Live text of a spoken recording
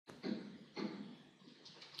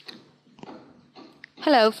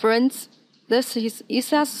Hello friends, this is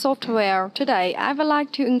EASEUS Software. Today I would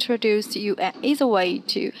like to introduce you an easy way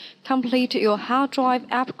to complete your hard drive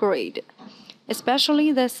upgrade,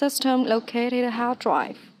 especially the system-located hard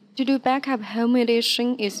drive. To do backup home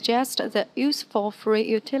edition is just the useful free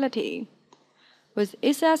utility. With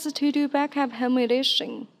EASEUS Todo Backup Home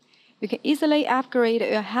Edition, you can easily upgrade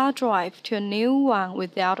your hard drive to a new one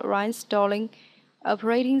without reinstalling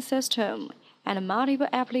operating system and multiple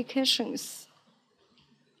applications.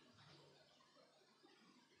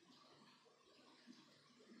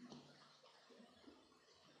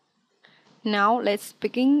 Now let's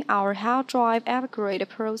begin our hard drive upgrade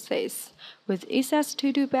process with EASEUS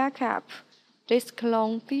Todo Backup Disk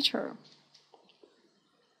Clone feature.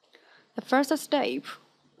 The first step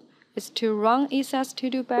is to run EASEUS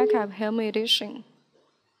Todo Backup Home Edition.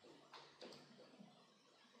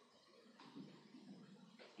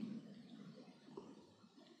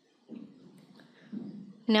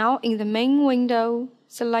 Now in the main window,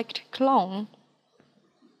 select Clone.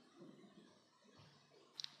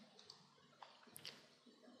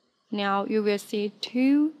 Now you will see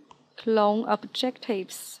two clone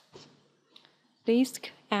objectives,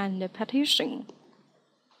 disk and partition.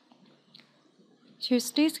 Choose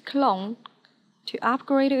disk clone to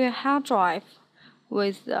upgrade your hard drive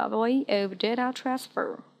with the way of data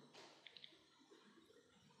transfer.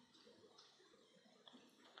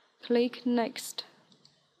 Click Next.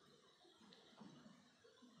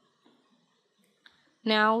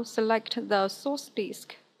 Now select the source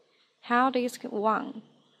disk, hard disk 1.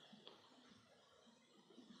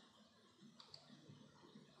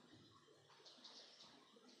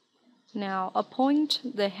 Now appoint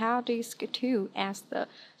the hard disk 2 as the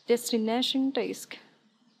destination disk.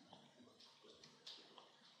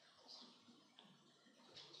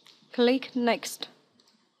 Click Next.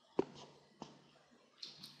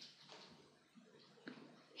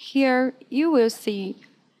 Here you will see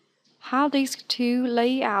hard disk 2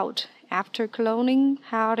 layout after cloning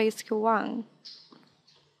hard disk 1.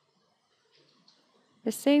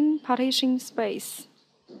 The same partition space,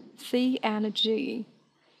 C and G,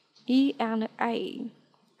 E and A,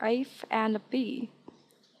 F and B.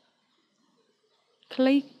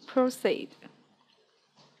 Click Proceed.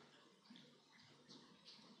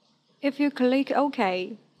 If you click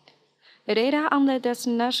OK, the data on the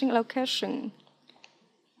destination location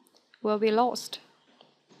will be lost.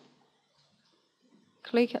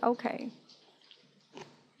 Click OK.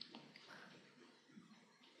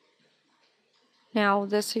 Now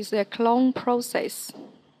this is the clone process.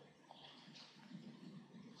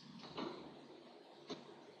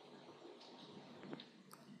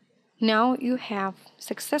 Now you have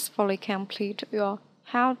successfully completed your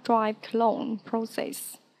hard drive clone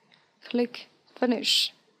process. Click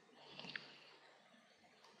Finish.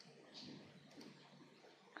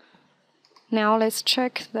 Now let's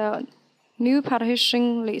check the new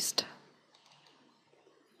partition list.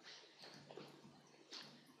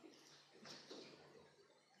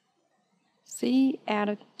 C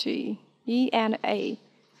and G, E and A,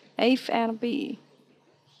 F and B.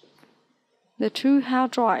 The two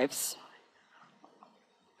hard drives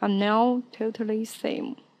are now totally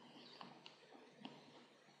same.